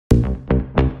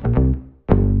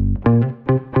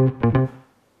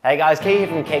Hey guys, Key here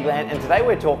from Kegland, and today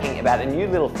we're talking about a new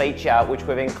little feature which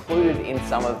we've included in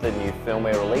some of the new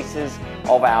firmware releases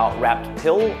of our RAPT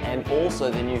pill and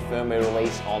also the new firmware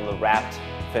release on the RAPT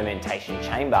fermentation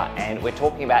chamber, and we're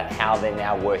talking about how they're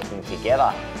now working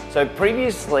together. So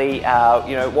previously,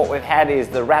 what we've had is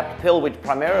the RAPT pill, which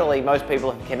primarily most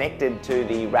people have connected to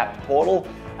the RAPT portal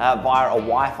via a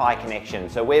Wi-Fi connection.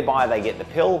 So whereby they get the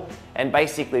pill, and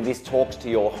basically this talks to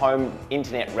your home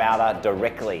internet router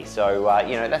directly. So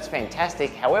that's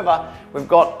fantastic. However, we've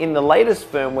got in the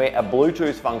latest firmware a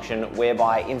Bluetooth function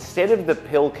whereby instead of the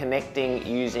pill connecting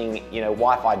using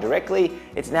Wi-Fi directly,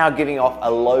 it's now giving off a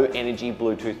low energy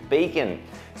Bluetooth beacon.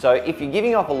 So if you're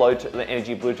giving off a low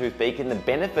energy Bluetooth beacon, the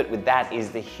benefit with that is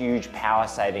the huge power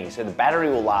savings. So the battery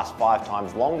will last 5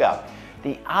 times longer.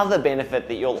 The other benefit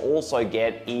that you'll also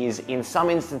get is, in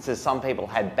some instances, some people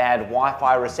had bad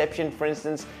Wi-Fi reception, for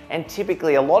instance, and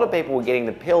typically a lot of people were getting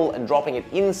the pill and dropping it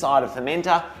inside a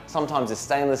fermenter, sometimes a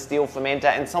stainless steel fermenter,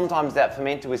 and sometimes that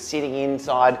fermenter was sitting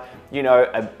inside,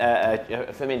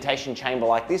 a fermentation chamber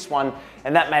like this one,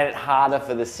 and that made it harder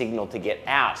for the signal to get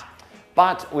out.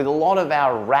 But with a lot of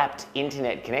our RAPT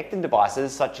internet connected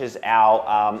devices, such as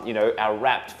our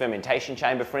RAPT fermentation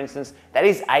chamber, for instance, that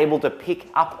is able to pick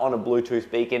up on a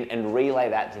Bluetooth beacon and relay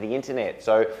that to the internet.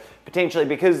 So potentially,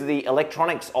 because the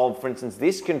electronics of, for instance,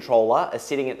 this controller are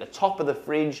sitting at the top of the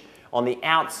fridge on the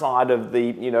outside of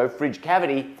the fridge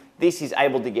cavity, this is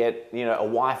able to get a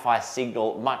Wi-Fi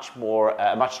signal, a much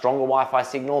stronger Wi-Fi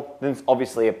signal than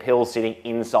obviously a pill sitting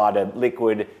inside a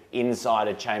liquid, inside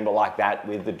a chamber like that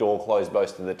with the door closed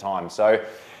most of the time. So,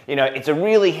 it's a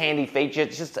really handy feature.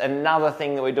 It's just another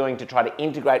thing that we're doing to try to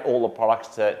integrate all the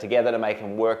products together to make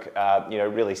them work,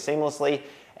 really seamlessly.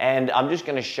 And I'm just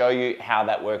going to show you how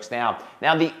that works now.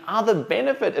 Now, the other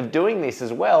benefit of doing this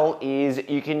as well is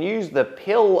you can use the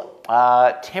pill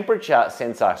temperature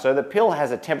sensor. So the pill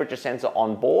has a temperature sensor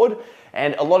on board,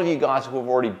 and a lot of you guys who have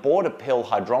already bought a pill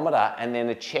hydrometer and then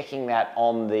are checking that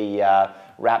on the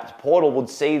RAPT portal would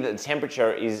see that the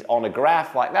temperature is on a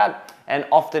graph like that. And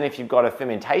often if you've got a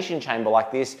fermentation chamber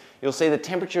like this, you'll see the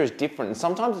temperature is different. And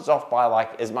sometimes it's off by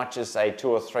like as much as say 2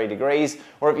 or 3 degrees.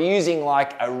 Or if you're using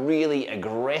like a really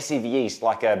aggressive yeast,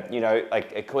 like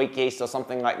like a quick yeast or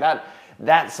something like that,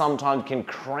 that sometimes can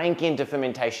crank into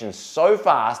fermentation so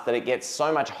fast that it gets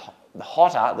so much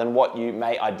hotter than what you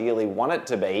may ideally want it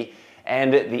to be.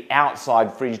 And the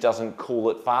outside fridge doesn't cool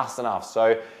it fast enough.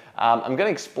 So I'm going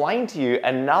to explain to you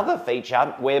another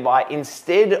feature whereby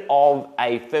instead of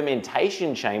a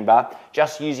fermentation chamber,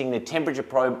 just using the temperature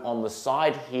probe on the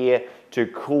side here to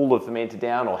cool the fermenter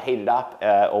down or heat it up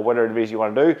or whatever it is you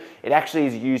want to do, it actually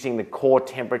is using the core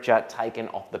temperature taken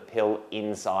off the pill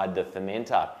inside the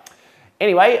fermenter.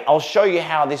 Anyway, I'll show you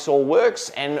how this all works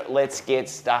and let's get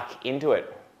stuck into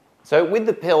it. So with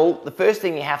the pill, the first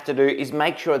thing you have to do is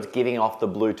make sure it's giving off the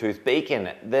Bluetooth beacon.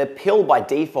 The pill by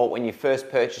default, when you first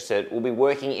purchase it, will be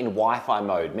working in Wi-Fi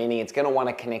mode, meaning it's going to want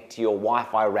to connect to your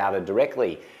Wi-Fi router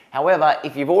directly. However,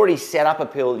 if you've already set up a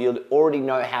pill, you'll already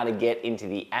know how to get into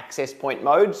the access point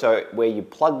mode, so where you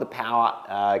plug the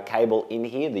power cable in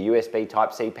here, the USB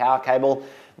Type-C power cable.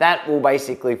 That will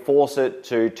basically force it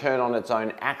to turn on its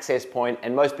own access point,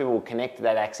 and most people will connect to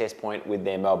that access point with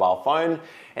their mobile phone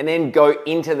and then go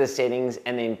into the settings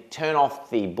and then turn off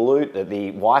the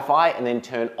Wi-Fi and then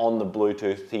turn on the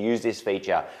Bluetooth to use this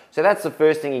feature. So that's the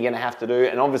first thing you're going to have to do,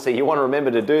 and obviously you want to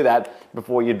remember to do that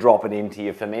before you drop it into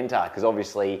your fermenter, because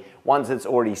obviously once it's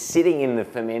already sitting in the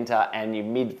fermenter and you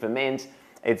mid-ferment,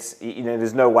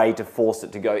 there's no way to force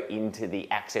it to go into the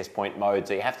access point mode,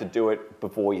 so you have to do it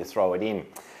before you throw it in.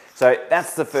 So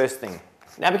that's the first thing.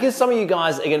 Now, because some of you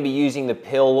guys are going to be using the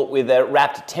pill with a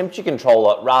RAPT temperature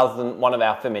controller rather than one of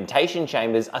our fermentation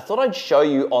chambers, I thought I'd show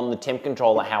you on the temp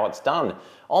controller how it's done.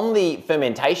 On the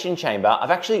fermentation chamber,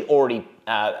 I've actually already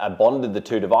bonded the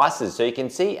two devices. So you can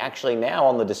see actually now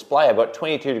on the display, I've got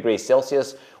 22 degrees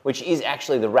Celsius, which is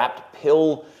actually the RAPT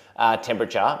pill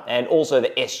temperature, and also the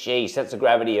SG, so that's a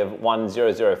gravity of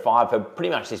 1005. So pretty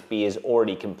much this beer is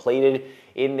already completed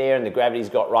in there, and the gravity's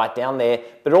got right down there.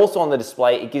 But also on the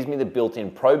display, it gives me the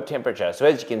built-in probe temperature. So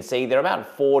as you can see, they're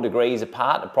about 4 degrees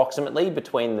apart approximately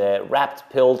between the RAPT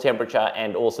pill temperature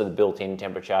and also the built-in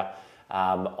temperature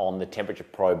on the temperature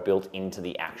probe built into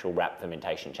the actual RAPT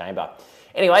fermentation chamber.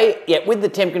 Anyway, yeah, with the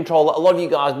temp controller, a lot of you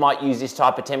guys might use this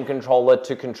type of temp controller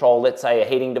to control, let's say, a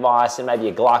heating device and maybe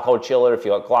a glycol chiller if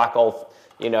you've got glycol,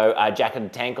 a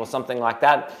jacketed tank or something like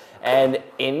that. And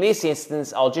in this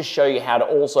instance, I'll just show you how to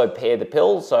also pair the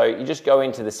pill. So you just go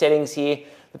into the settings here.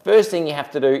 The first thing you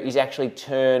have to do is actually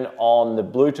turn on the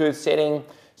Bluetooth setting.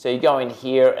 So you go in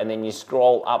here and then you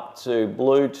scroll up to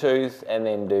Bluetooth and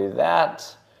then do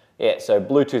that. Yeah, so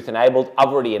Bluetooth enabled. I've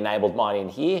already enabled mine in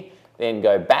here. Then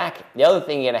go back. The other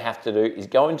thing you're gonna have to do is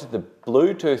go into the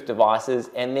Bluetooth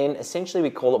devices, and then essentially we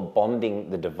call it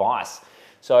bonding the device.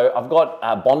 So I've got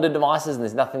bonded devices and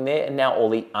there's nothing there, and now all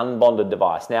the unbonded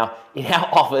device. Now, in our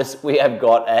office, we have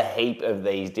got a heap of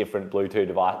these different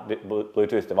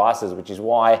Bluetooth devices, which is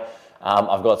why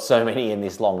I've got so many in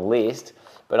this long list.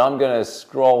 But I'm gonna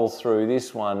scroll through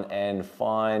this one and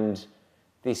find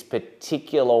this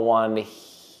particular one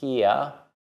here.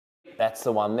 That's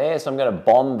the one there, so I'm going to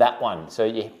bond that one. So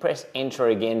you press enter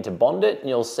again to bond it, and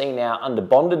you'll see now under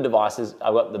bonded devices,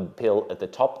 I've got the pill at the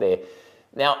top there.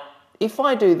 Now, if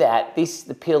I do that,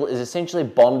 the pill is essentially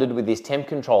bonded with this temp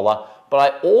controller, but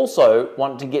I also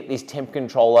want to get this temp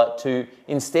controller to,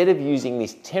 instead of using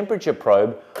this temperature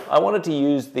probe, I wanted to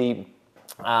use the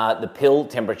pill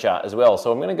temperature as well.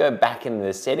 So I'm going to go back in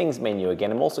the settings menu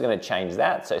again. I'm also going to change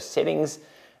that. So settings,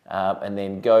 and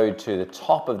then go to the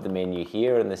top of the menu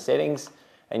here in the settings,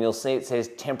 and you'll see it says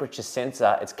temperature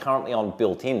sensor. It's currently on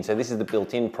built-in. So this is the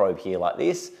built-in probe here like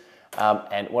this.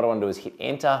 And what I want to do is hit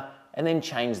enter and then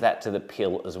change that to the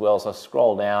pill as well. So I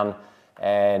scroll down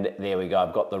and there we go.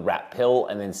 I've got the RAPT pill,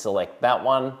 and then select that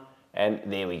one. And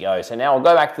there we go. So now I'll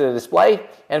go back to the display,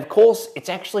 and of course it's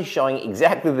actually showing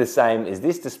exactly the same as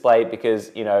this display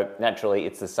because, you know, naturally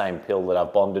it's the same pill that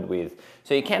I've bonded with.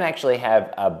 So you can actually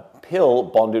have a pill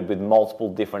bonded with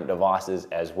multiple different devices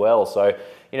as well. So,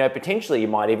 you know, potentially you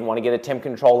might even want to get a temp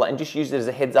controller and just use it as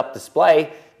a heads-up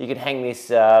display. You could hang this,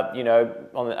 you know,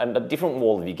 on a different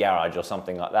wall of your garage or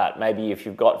something like that. Maybe if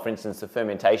you've got, for instance, the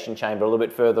fermentation chamber a little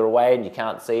bit further away and you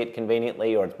can't see it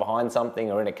conveniently, or it's behind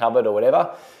something or in a cupboard or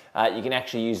whatever, you can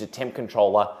actually use a temp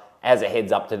controller as a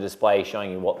heads-up to display,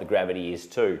 showing you what the gravity is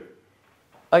too.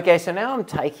 Okay, so now I'm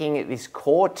taking this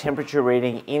core temperature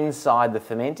reading inside the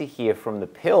fermenter here from the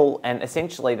pill, and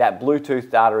essentially that Bluetooth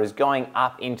data is going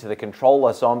up into the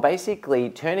controller. So I'm basically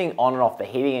turning on and off the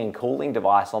heating and cooling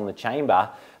device on the chamber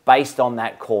based on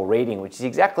that core reading, which is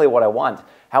exactly what I want.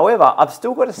 However, I've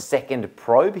still got a second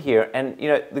probe here, and you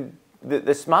know,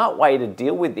 the smart way to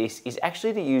deal with this is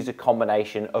actually to use a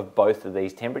combination of both of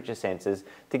these temperature sensors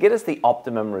to get us the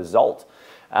optimum result.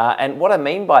 And what I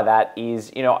mean by that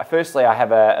is, you know, firstly I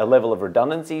have a level of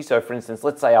redundancy. So for instance,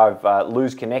 let's say I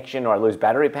lose connection or I lose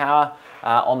battery power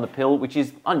on the pill, which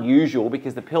is unusual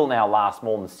because the pill now lasts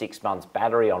more than 6 months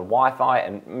battery on Wi-Fi,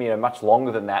 and you know, much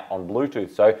longer than that on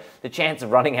Bluetooth. So the chance of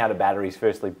running out of battery is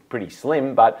firstly pretty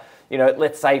slim, but you know,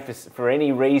 let's say for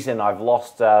any reason I've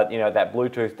lost you know, that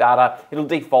Bluetooth data, it'll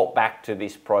default back to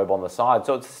this probe on the side.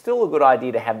 So it's still a good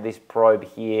idea to have this probe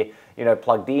here, you know,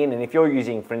 plugged in. And if you're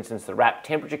using, for instance, the RAPT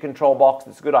temperature control box,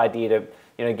 it's a good idea to,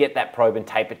 you know, get that probe and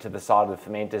tape it to the side of the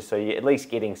fermenter so you're at least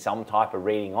getting some type of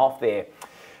reading off there.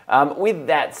 With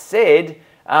that said,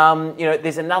 you know,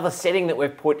 there's another setting that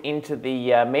we've put into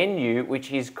the menu,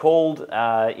 which is called,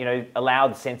 you know,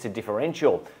 allowed sensor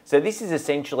differential. So this is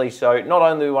essentially, so not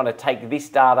only we want to take this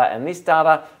data and this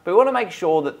data, but we want to make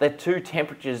sure that the two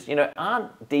temperatures, you know,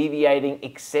 aren't deviating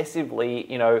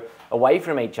excessively, you know, away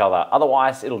from each other.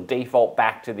 Otherwise, it'll default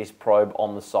back to this probe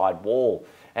on the side wall.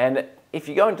 And if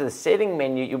you go into the setting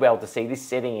menu, you'll be able to see this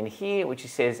setting in here, which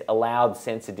says allowed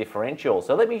sensor differential.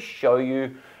 So let me show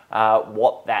you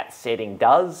what that setting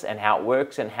does and how it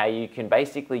works, and how you can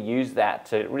basically use that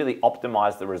to really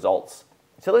optimize the results.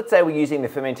 So let's say we're using the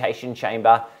fermentation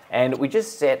chamber and we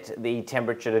just set the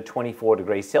temperature to 24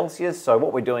 degrees Celsius. So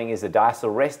what we're doing is a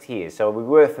diacetyl rest here. So we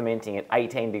were fermenting at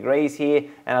 18 degrees here,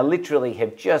 and I literally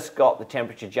have just got the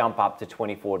temperature jump up to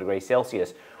 24 degrees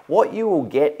Celsius. What you will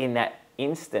get in that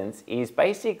instance is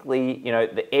basically, you know,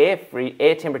 the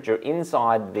air temperature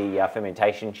inside the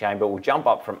fermentation chamber will jump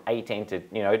up from 18 to,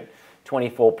 you know,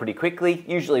 24 pretty quickly,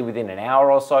 usually within an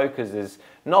hour or so, because there's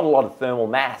not a lot of thermal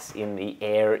mass in the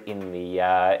air in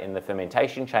the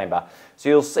fermentation chamber. So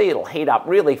you'll see it'll heat up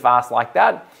really fast like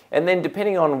that, and then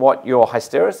depending on what your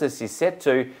hysteresis is set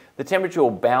to, the temperature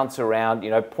will bounce around, you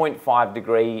know, 0.5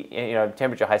 degree, you know,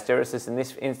 temperature hysteresis in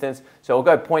this instance. So it'll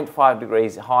go 0.5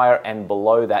 degrees higher and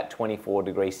below that 24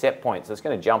 degree set point. So it's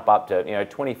going to jump up to, you know,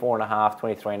 24.5,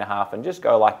 23.5, and just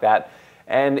go like that.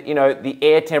 And, you know, the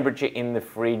air temperature in the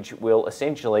fridge will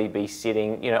essentially be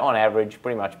sitting, you know, on average,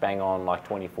 pretty much bang on like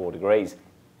 24 degrees.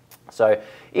 So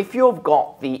if you've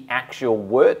got the actual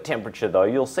wort temperature though,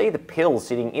 you'll see the pill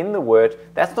sitting in the wort,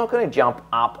 that's not going to jump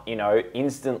up, you know,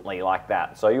 instantly like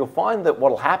that. So you'll find that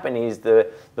what will happen is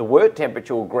the wort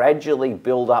temperature will gradually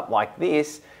build up like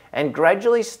this, and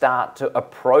gradually start to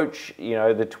approach,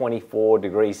 the 24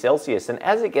 degrees Celsius. And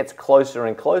as it gets closer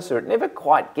and closer, it never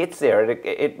quite gets there.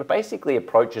 It basically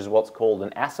approaches what's called an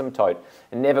asymptote.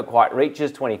 It never quite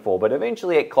reaches 24, but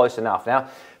eventually it's close enough. Now,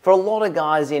 for a lot of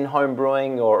guys in home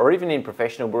brewing or even in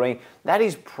professional brewing, that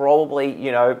is probably,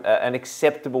 an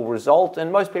acceptable result,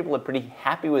 and most people are pretty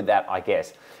happy with that, I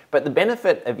guess. But the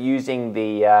benefit of using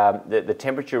the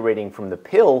temperature reading from the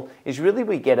pill is really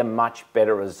we get a much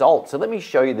better result. So let me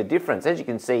show you the difference. As you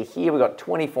can see here, we've got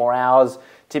 24 hours,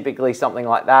 typically something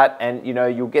like that, and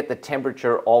you'll get the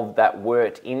temperature of that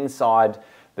wort inside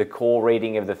the core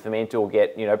reading of the fermenter will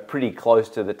get pretty close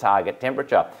to the target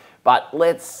temperature. But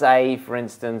let's say, for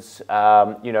instance,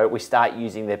 we start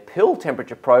using the pill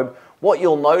temperature probe. What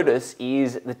you'll notice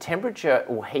is the temperature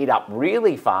will heat up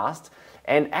really fast,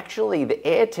 and actually the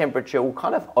air temperature will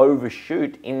kind of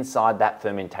overshoot inside that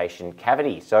fermentation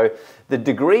cavity. So the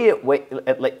degree at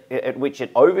which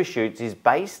it overshoots is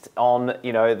based on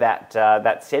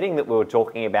that setting that we were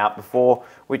talking about before,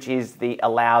 which is the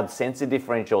allowed sensor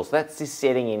differential. So that's this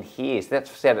setting in here. So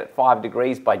that's set at 5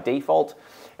 degrees by default.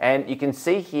 And you can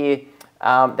see here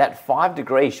that 5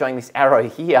 degrees, showing this arrow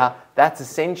here, that's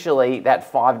essentially that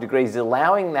 5 degrees,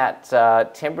 allowing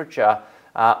that temperature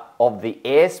of the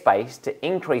airspace to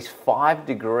increase 5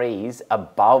 degrees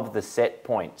above the set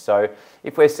point. So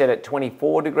if we're set at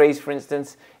 24 degrees, for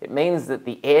instance, it means that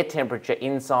the air temperature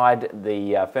inside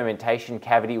the fermentation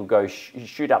cavity will go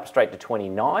shoot up straight to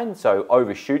 29, so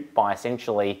overshoot by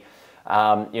essentially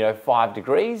 5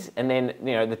 degrees, and then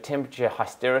the temperature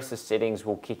hysteresis settings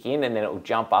will kick in, and then it will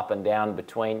jump up and down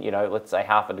between let's say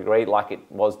half a degree like it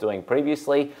was doing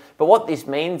previously. But what this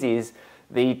means is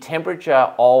the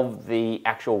temperature of the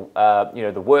actual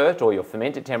the wort or your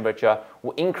fermented temperature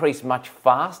will increase much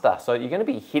faster. So you're going to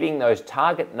be hitting those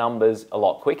target numbers a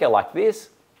lot quicker like this,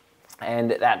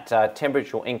 and that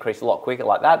temperature will increase a lot quicker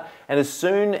like that. And as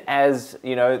soon as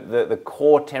the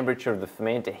core temperature of the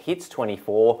fermenter hits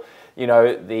 24,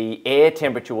 the air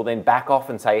temperature will then back off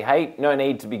and say, hey, no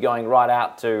need to be going right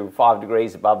out to 5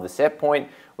 degrees above the set point.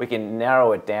 We can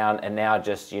narrow it down and now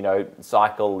just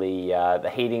cycle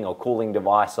the heating or cooling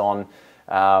device on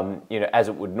as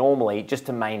it would normally, just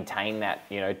to maintain that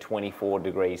 24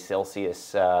 degrees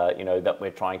Celsius that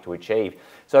we're trying to achieve.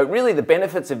 So really the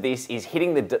benefits of this is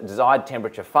hitting the desired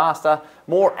temperature faster,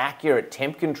 more accurate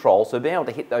temp control, so being able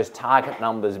to hit those target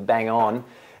numbers bang on.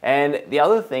 And the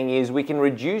other thing is we can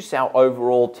reduce our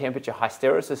overall temperature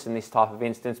hysteresis in this type of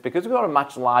instance because we've got a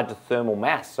much larger thermal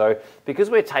mass. So because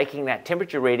we're taking that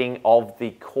temperature reading of the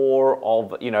core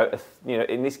of,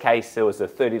 in this case there was a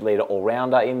 30-litre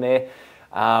all-rounder in there,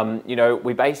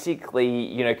 we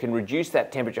basically, can reduce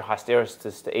that temperature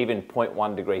hysteresis to even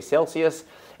 0.1 degrees Celsius.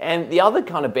 And the other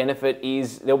kind of benefit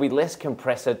is there'll be less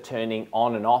compressor turning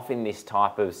on and off in this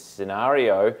type of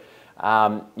scenario,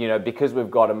 because we've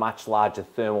got a much larger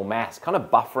thermal mass, kind of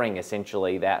buffering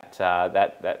essentially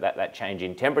that change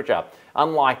in temperature.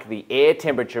 Unlike the air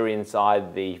temperature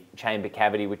inside the chamber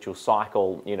cavity, which will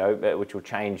cycle, which will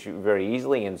change very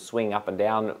easily and swing up and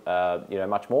down,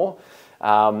 much more.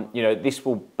 This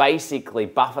will basically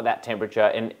buffer that temperature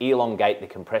and elongate the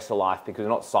compressor life because we're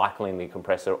not cycling the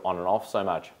compressor on and off so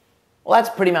much. Well,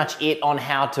 that's pretty much it on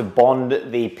how to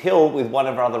bond the pill with one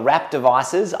of our other RAPT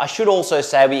devices. I should also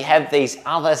say we have these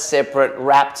other separate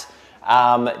RAPT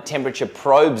temperature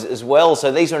probes as well.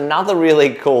 So these are another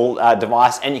really cool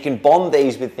device, and you can bond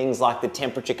these with things like the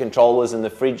temperature controllers and the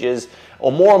fridges,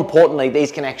 or more importantly,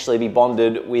 these can actually be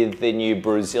bonded with the new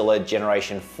Brewzilla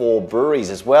Generation 4 breweries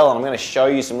as well. And I'm going to show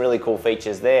you some really cool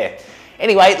features there.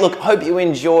 Anyway, look, hope you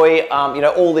enjoy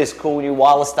all this cool new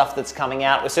wireless stuff that's coming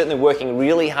out. We're certainly working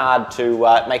really hard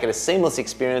to make it a seamless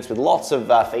experience with lots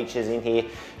of features in here.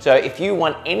 So if you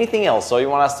want anything else, or you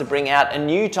want us to bring out a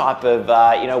new type of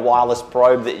wireless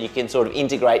probe that you can sort of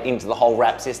integrate into the whole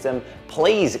RAPT system,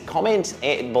 please comment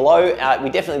below.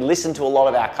 We definitely listen to a lot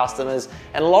of our customers,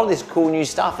 and a lot of this cool new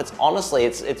stuff, it's honestly,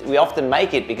 we often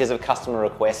make it because of customer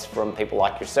requests from people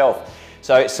like yourself.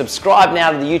 So subscribe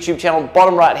now to the YouTube channel,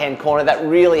 bottom right hand corner, that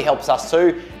really helps us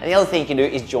too. And the other thing you can do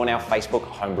is join our Facebook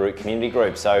Homebrew community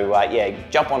group. So yeah,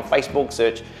 jump on Facebook,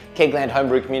 search Kegland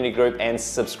Homebrew community group and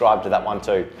subscribe to that one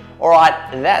too. All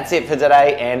right, that's it for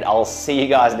today, and I'll see you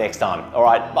guys next time. All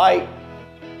right, bye.